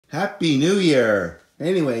Happy New Year.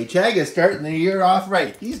 Anyway, Chaga's starting the year off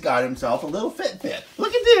right. He's got himself a little Fitbit.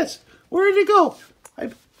 Look at this. Where did it go?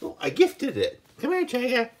 I gifted it. Come here,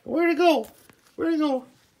 Chaga. Where'd it go? Where'd it go?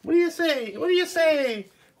 What do you say? What do you say?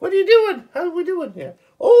 What are you doing? How are we doing here?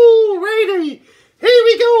 Oh, righty. Here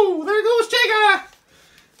we go. There goes Chaga.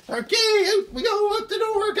 Okay, out we go. Out the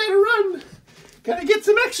door. Gotta run. Gotta get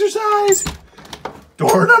some exercise.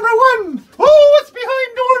 Door number 1. Oh, what's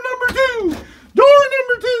behind door number 2? Door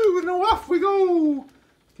number 2. And off we go.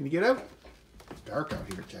 Can you get out? It's dark out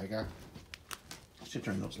here, Chaga. I should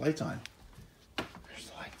turn those lights on. Where's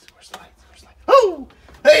the lights? Where's the lights? Where's the lights? Oh!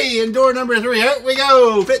 Hey, and door number 3. Out we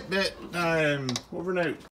go. Fitbit time. Over and out.